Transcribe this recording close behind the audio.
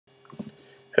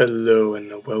Hello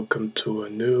and welcome to a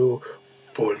new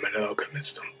Fullmetal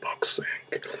Alchemist unboxing.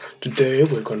 Today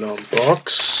we're gonna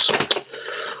unbox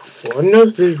one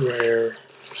of the rare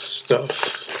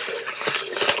stuff.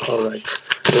 Alright,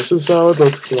 this is how it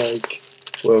looks like.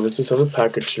 Well, this is how the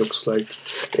package looks like.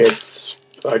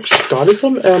 I got it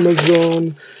from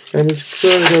Amazon and it's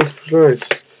very nice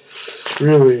price.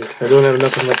 Really, I don't have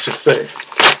nothing much to say.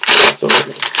 So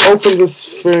let's open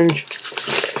this thing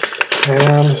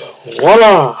and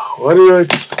voila! What do you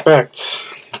expect?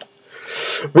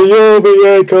 The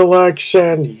OVA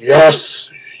collection! Yes!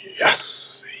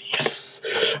 Yes! Yes!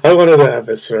 I wanted to have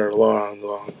this for a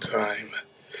long time.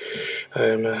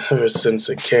 Ever since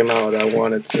it came out, I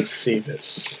wanted to see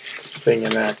this thing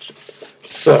in action.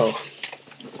 So,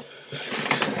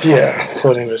 yeah,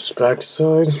 putting this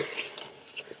backside,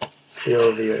 the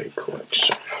OVA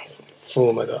collection from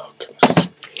Fullmetal Alchemist.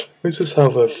 This is how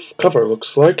the cover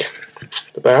looks like.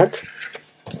 The back,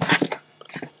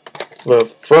 the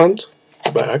front,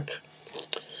 the back,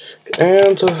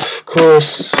 and of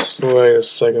course, wait a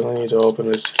second, I need to open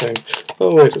this thing.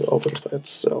 Oh wait, it opens by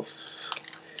itself.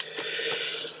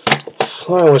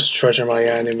 I always treasure my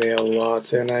anime a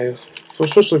lot, and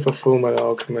especially for Fullmetal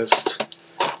Alchemist,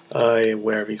 I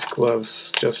wear these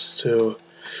gloves just to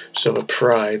show the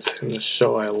pride in the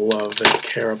show I love and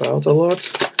care about a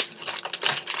lot.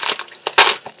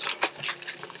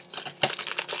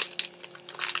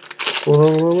 Hold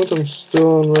on a moment, I'm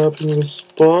still unwrapping this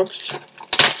box.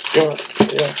 God,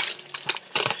 yeah.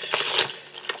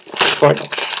 Final.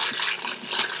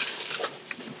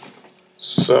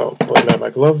 So, putting my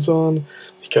gloves on,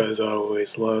 because I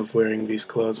always love wearing these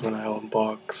gloves when I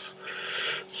unbox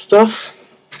stuff.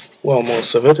 Well,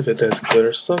 most of it, if it has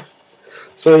glitter stuff.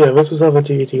 So yeah, this is how the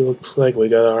DVD looks like. We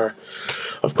got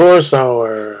of course,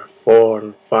 our 4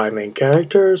 and 5 main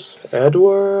characters: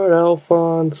 Edward,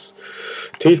 Alphonse,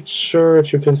 Teacher,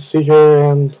 if you can see here,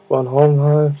 and Von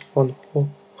Hohenheim,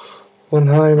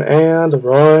 and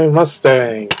Roy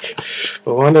Mustang,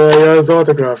 the one that I got his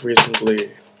autograph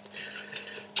recently.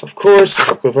 Of course,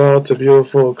 without the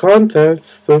beautiful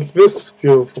contents of this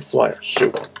beautiful flyer.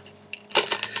 Shoot.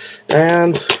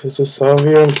 And this is how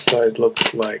the inside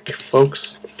looks like,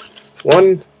 folks.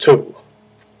 1, 2.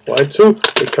 Why 2?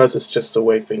 Because it's just the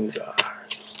way things are.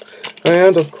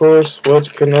 And of course,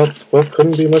 what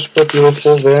couldn't be much more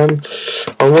beautiful than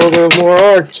a little bit more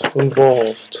art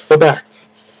involved. The back.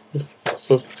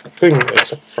 The thing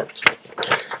that's up front.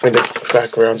 In the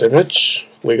background image,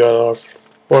 we got our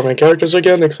 4 main characters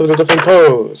again, except a different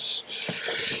pose.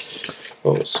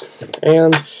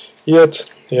 And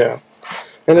yet, yeah.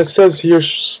 And it says here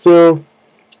still,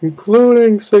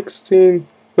 including 16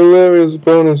 hilarious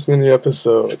bonus mini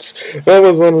episodes. That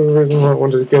was one of the reasons why I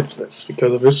wanted to get this,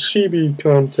 because of the chibi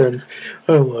content.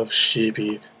 I love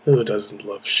chibi. Who doesn't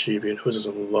love chibi, and who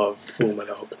doesn't love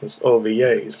Fullmetal Alchemist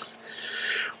OVAs?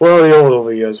 Well, the old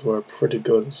OVAs were pretty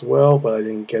good as well, but I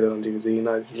didn't get it on DVD,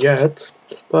 not yet.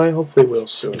 But I hopefully will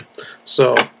soon.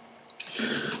 So,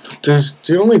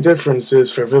 the only difference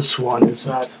is for this one is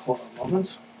that, hold on a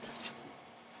moment.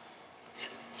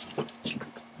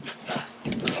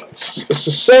 It's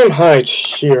the same height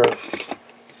here.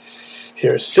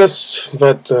 It's just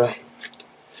that the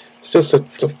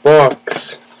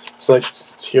box. It's like,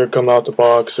 here come out the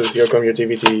boxes, here come your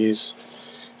DVDs.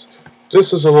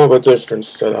 This is a little bit different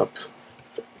setup.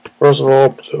 First of all,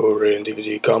 Blu-ray and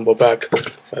DVD combo pack.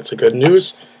 That's the good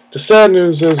news. The sad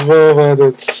news is, well, that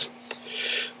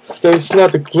it's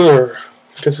not the glitter,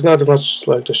 because it's not much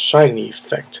like the shiny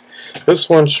effect. This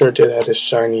one sure did have a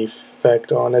shiny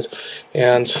effect on it,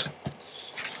 and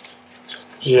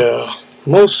yeah,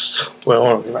 well,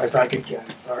 I'll be right back again,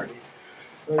 sorry.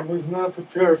 I was not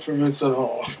prepared for this at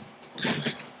all.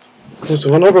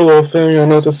 So one other little thing, I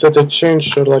noticed that they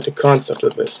changed like the concept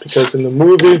of this, because in the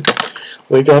movie,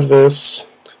 we got this,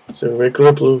 it's a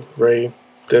regular Blu-ray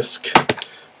disc,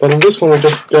 but in this one we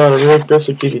just got a really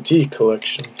basic DVD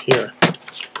collection here.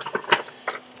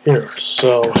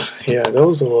 So yeah, that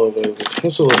was a little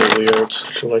bit weird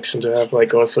collection to have,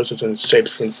 like all sorts of different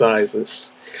shapes and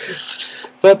sizes.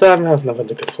 But I have nothing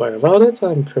to complain about it.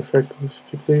 I'm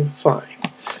perfectly fine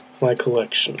with my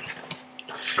collection.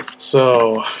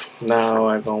 So now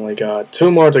I've only got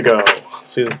 2 more to go.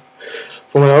 See,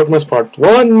 Fullmetal Alchemist Part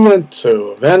 1 and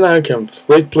 2. Then I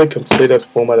completely completed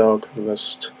Fullmetal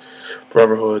Alchemist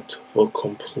Brotherhood, the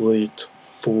complete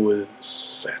full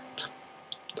set.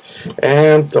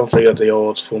 And don't forget the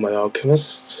old Fullmetal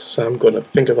Alchemists. I'm gonna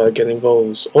think about getting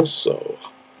those also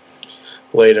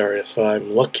later if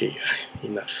I'm lucky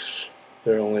enough.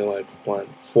 There are only like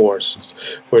 4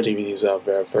 DVDs out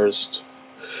there. First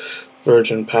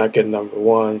version packet number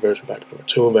 1, version packet number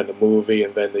 2, then the movie,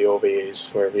 and then the OVAs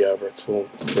for every older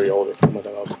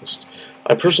Fullmetal Alchemist.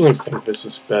 I personally think this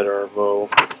is better, though.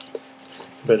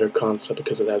 Better concept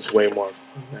because it has way more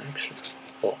action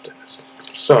involved in it.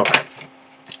 So,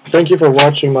 thank you for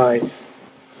watching my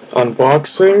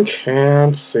unboxing,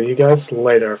 and see you guys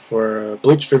later for a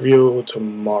Bleach review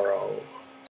tomorrow.